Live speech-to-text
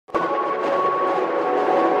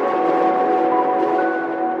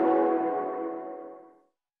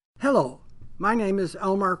My name is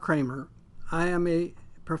Elmar Kramer. I am a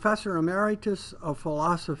Professor Emeritus of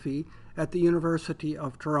Philosophy at the University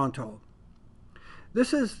of Toronto.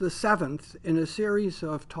 This is the seventh in a series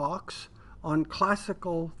of talks on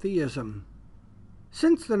classical theism.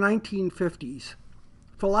 Since the 1950s,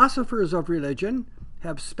 philosophers of religion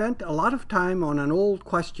have spent a lot of time on an old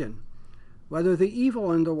question, whether the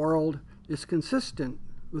evil in the world is consistent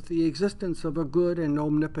with the existence of a good and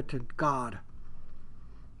omnipotent God.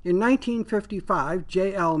 In 1955,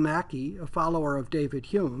 J.L. Mackie, a follower of David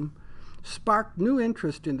Hume, sparked new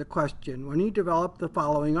interest in the question when he developed the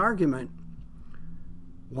following argument.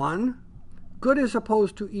 1. Good is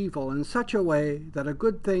opposed to evil in such a way that a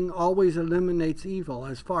good thing always eliminates evil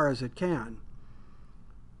as far as it can.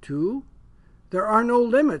 2. There are no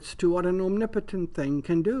limits to what an omnipotent thing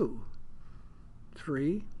can do.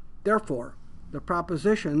 3. Therefore, the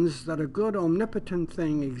propositions that a good omnipotent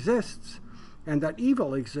thing exists and that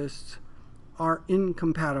evil exists are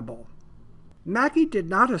incompatible. Mackie did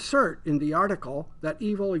not assert in the article that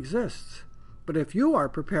evil exists, but if you are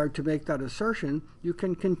prepared to make that assertion, you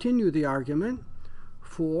can continue the argument.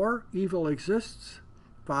 4. Evil exists.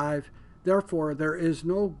 5. Therefore, there is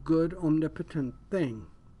no good omnipotent thing.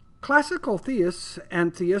 Classical theists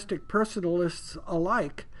and theistic personalists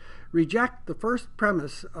alike reject the first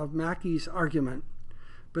premise of Mackie's argument,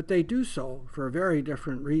 but they do so for very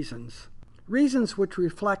different reasons. Reasons which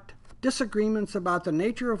reflect disagreements about the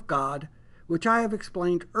nature of God, which I have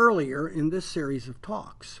explained earlier in this series of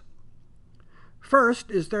talks.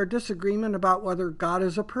 First is their disagreement about whether God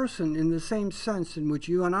is a person in the same sense in which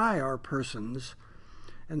you and I are persons.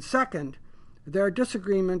 And second, their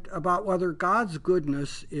disagreement about whether God's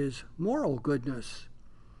goodness is moral goodness.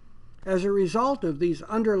 As a result of these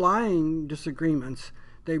underlying disagreements,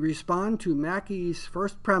 they respond to Mackie's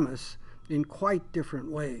first premise in quite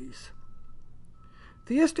different ways.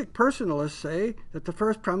 Theistic personalists say that the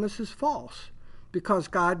first premise is false, because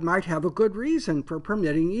God might have a good reason for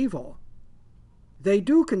permitting evil. They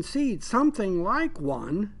do concede something like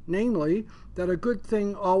one, namely, that a good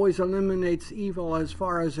thing always eliminates evil as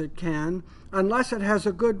far as it can, unless it has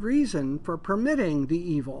a good reason for permitting the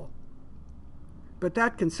evil. But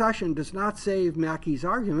that concession does not save Mackie's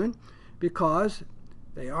argument, because,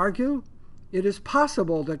 they argue, it is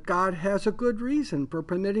possible that God has a good reason for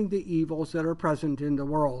permitting the evils that are present in the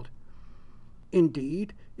world.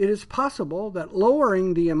 Indeed, it is possible that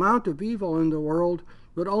lowering the amount of evil in the world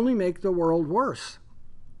would only make the world worse.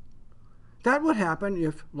 That would happen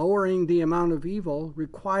if lowering the amount of evil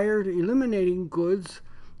required eliminating goods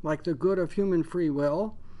like the good of human free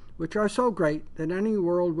will, which are so great that any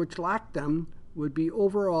world which lacked them would be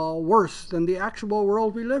overall worse than the actual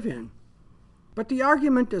world we live in. But the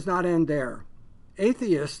argument does not end there.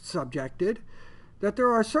 Atheists objected that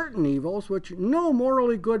there are certain evils which no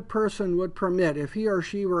morally good person would permit if he or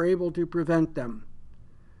she were able to prevent them.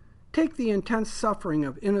 Take the intense suffering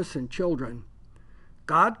of innocent children.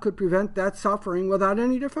 God could prevent that suffering without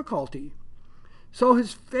any difficulty. So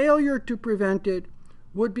his failure to prevent it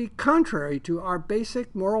would be contrary to our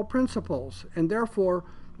basic moral principles and therefore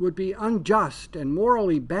would be unjust and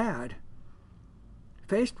morally bad.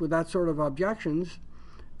 Faced with that sort of objections,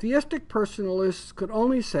 theistic personalists could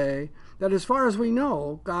only say that as far as we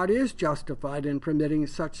know, God is justified in permitting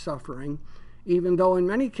such suffering, even though in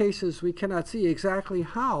many cases we cannot see exactly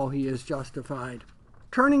how he is justified.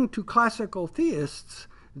 Turning to classical theists,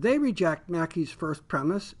 they reject Mackie's first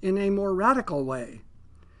premise in a more radical way.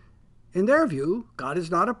 In their view, God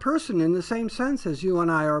is not a person in the same sense as you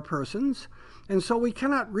and I are persons, and so we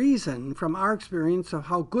cannot reason from our experience of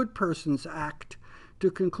how good persons act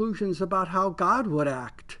to conclusions about how God would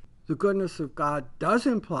act. The goodness of God does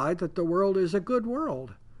imply that the world is a good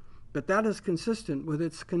world, but that is consistent with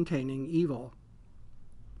its containing evil.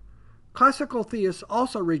 Classical theists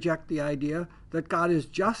also reject the idea that God is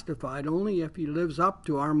justified only if he lives up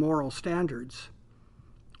to our moral standards.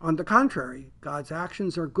 On the contrary, God's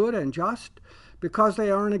actions are good and just because they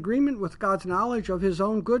are in agreement with God's knowledge of his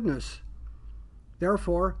own goodness.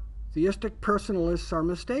 Therefore, theistic personalists are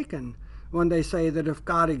mistaken when they say that if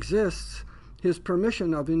God exists, his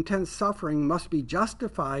permission of intense suffering must be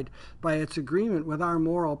justified by its agreement with our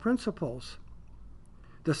moral principles.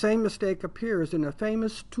 The same mistake appears in a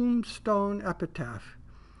famous tombstone epitaph.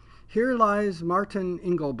 Here lies Martin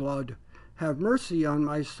Engelblood. Have mercy on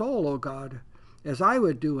my soul, O God, as I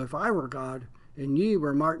would do if I were God, and ye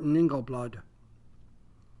were Martin Engelblood.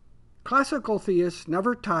 Classical theists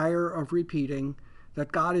never tire of repeating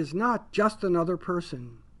that God is not just another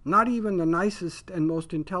person, not even the nicest and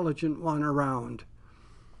most intelligent one around.